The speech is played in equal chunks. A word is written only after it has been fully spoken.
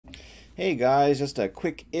Hey guys, just a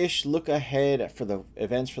quick-ish look ahead for the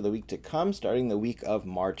events for the week to come, starting the week of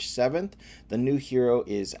March 7th. The new hero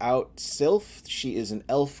is out, Sylph. She is an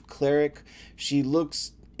elf cleric. She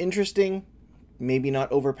looks interesting, maybe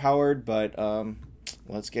not overpowered, but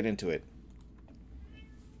let's get into it.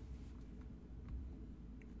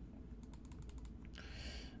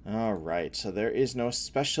 Alright, so there is no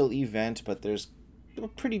special event, but there's a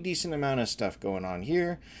pretty decent amount of stuff going on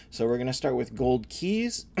here. So we're going to start with gold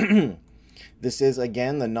keys. This is,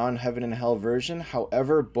 again, the non-Heaven and Hell version.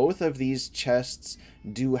 However, both of these chests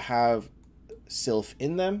do have Sylph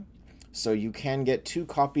in them. So you can get 2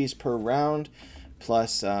 copies per round,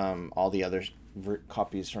 plus all the other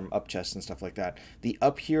copies from up chests and stuff like that. The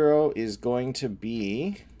up hero is going to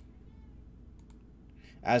be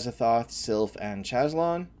Azathoth, Sylph, and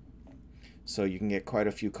Chazlon. So you can get quite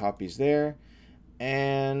a few copies there.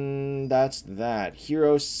 And that's that.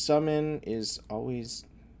 Hero Summon is always...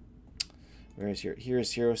 Where is here?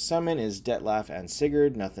 Here's Hero Summon is Detlaf and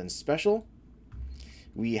Sigurd. Nothing special.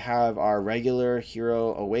 We have our regular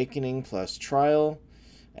Hero Awakening plus Trial.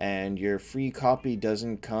 And your free copy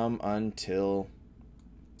doesn't come until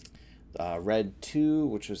Red 2,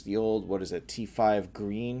 which was the old, what is it, T5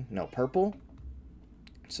 green? No, purple.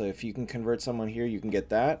 So if you can convert someone here, you can get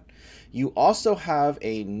that. You also have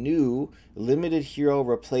a new limited hero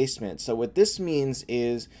replacement. So what this means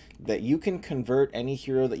is that you can convert any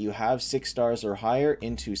hero that you have 6 stars or higher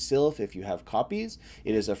into Sylph if you have copies.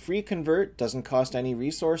 It is a free convert, doesn't cost any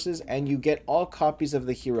resources, and you get all copies of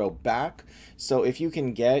the hero back. So if you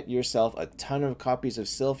can get yourself a ton of copies of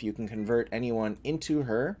Sylph, you can convert anyone into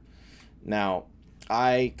her. Now,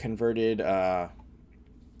 I converted...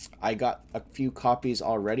 I got a few copies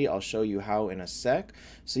already. I'll show you how in a sec.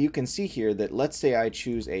 So you can see here that let's say I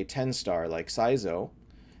choose a 10 star like Saizo,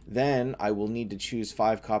 then I will need to choose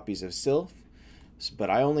 5 copies of Sylph, but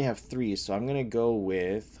I only have 3, so I'm going to go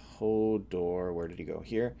with Hodor. Where did he go?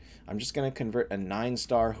 Here. I'm just going to convert a 9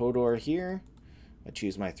 star Hodor here. I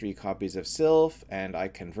choose my 3 copies of Sylph, and I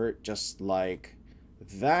convert just like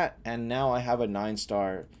that, and now I have a 9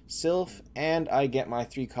 star Sylph, and I get my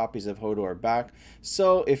 3 copies of Hodor back.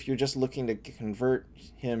 So if you're just looking to convert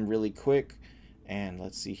him really quick, and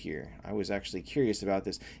let's see here, I was actually curious about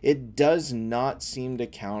this. It does not seem to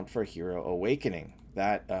count for Hero Awakening.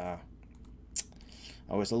 That I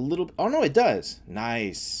was a little, oh no, it does.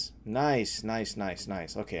 Nice.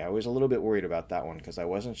 Okay, I was a little bit worried about that one because I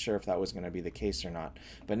wasn't sure if that was going to be the case or not,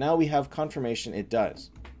 but now we have confirmation it does.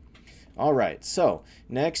 Alright, so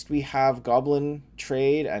next we have Goblin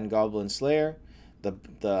Trade and Goblin Slayer.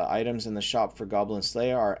 The items in the shop for Goblin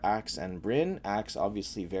Slayer are Axe and Bryn. Axe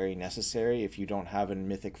obviously very necessary if you don't have a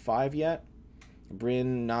Mythic 5 yet.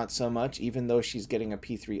 Bryn not so much, even though she's getting a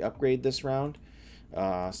P3 upgrade this round.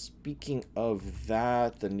 Speaking of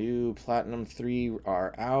that, the new Platinum 3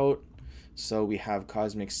 are out. So we have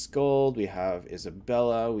Cosmic Skull, we have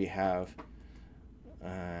Isabella, we have...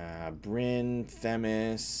 Bryn,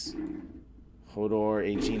 Themis, Hodor,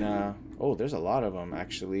 Aegina. Oh, there's a lot of them,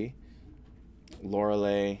 actually.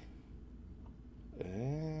 Lorelei,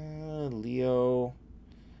 Leo,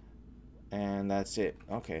 and that's it.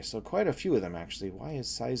 Okay, so quite a few of them, actually. Why is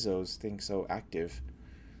Saizo's thing so active?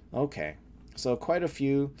 Okay, so quite a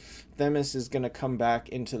few. Themis is going to come back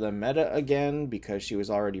into the meta again because she was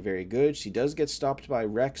already very good. She does get stopped by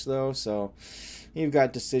Rex, though, so... You've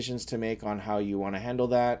got decisions to make on how you want to handle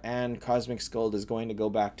that, and Cosmic Skull is going to go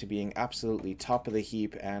back to being absolutely top of the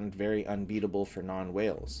heap and very unbeatable for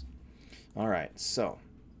non-whales. Alright, so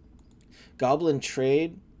Goblin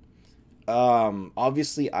Trade.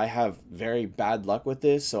 Obviously I have very bad luck with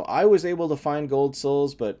this, so I was able to find gold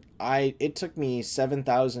souls, but it took me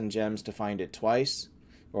 7,000 gems to find it twice,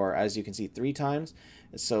 or as you can see 3 times,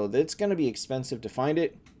 so it's going to be expensive to find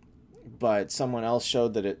it. But someone else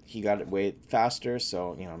showed that he got it way faster,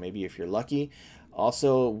 so you know, maybe if you're lucky.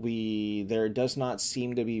 Also, there does not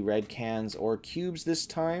seem to be red cans or cubes this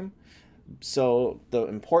time, so the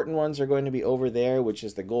important ones are going to be over there, which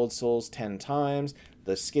is the gold souls 10 times,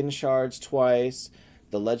 the skin shards twice,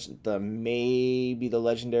 maybe the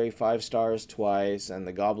legendary 5 stars twice, and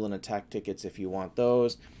the goblin attack tickets if you want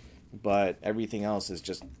those. But everything else is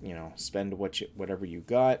just, you know, spend whatever you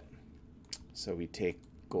got. So we take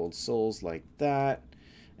gold souls like that,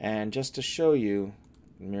 and just to show you,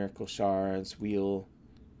 miracle shards, wheel,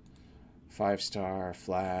 5-star,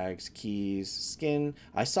 flags, keys, skin.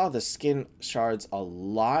 I saw the skin shards a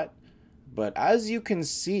lot, but as you can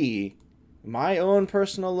see, my own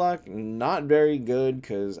personal luck not very good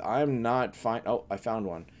because I'm not oh, I found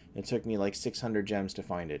one. It took me like 600 gems to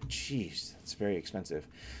find it. Jeez, that's very expensive.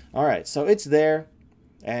 All right, so it's there.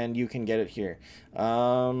 And you can get it here.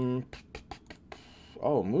 Oh,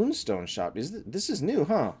 Moonstone Shop. This is new,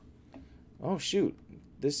 huh? Oh, shoot.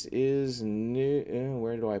 This is new.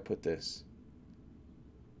 Where do I put this?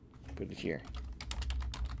 Put it here.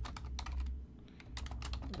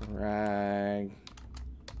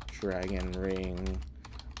 Dragon Ring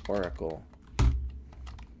Oracle.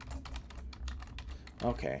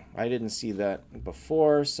 Okay, I didn't see that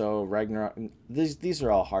before, so Ragnarok. These are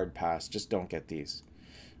all hard pass. Just don't get these.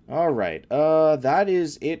 All right, that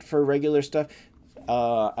is it for regular stuff.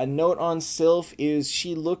 A note on Sylph is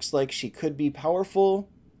she looks like she could be powerful,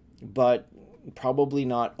 but probably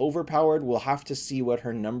not overpowered. We'll have to see what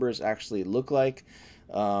her numbers actually look like.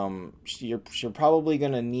 You're probably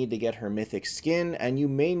going to need to get her mythic skin, and you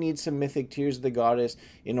may need some mythic Tears of the Goddess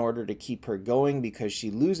in order to keep her going, because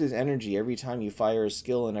she loses energy every time you fire a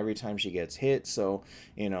skill and every time she gets hit. So,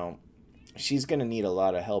 you know, she's going to need a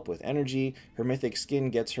lot of help with energy. Her mythic skin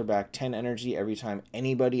gets her back 10 energy every time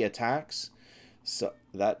anybody attacks. So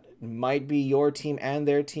that might be your team and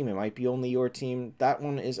their team. It might be only your team. That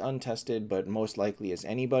one is untested, but most likely is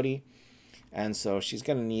anybody. And so she's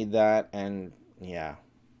going to need that, and yeah.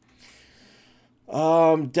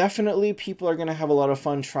 Definitely people are going to have a lot of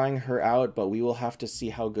fun trying her out, but we will have to see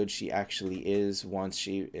how good she actually is once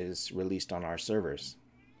she is released on our servers.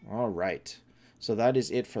 All right. So that is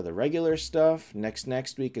it for the regular stuff.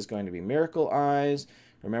 Next week is going to be Miracle Eyes.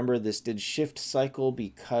 Remember, this did shift cycle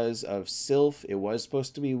because of Sylph. It was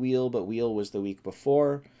supposed to be Wheel, but Wheel was the week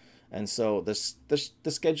before. And so the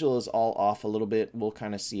schedule is all off a little bit. We'll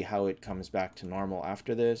kind of see how it comes back to normal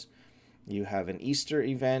after this. You have an Easter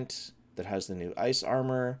event that has the new ice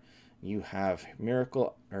armor. You have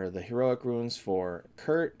Miracle, or the heroic runes for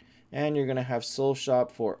Kurt. And you're going to have Soul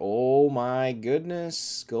Shop for, oh my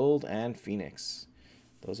goodness, Gold and Phoenix.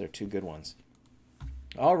 Those are two good ones.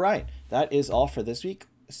 All right, that is all for this week.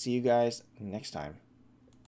 See you guys next time.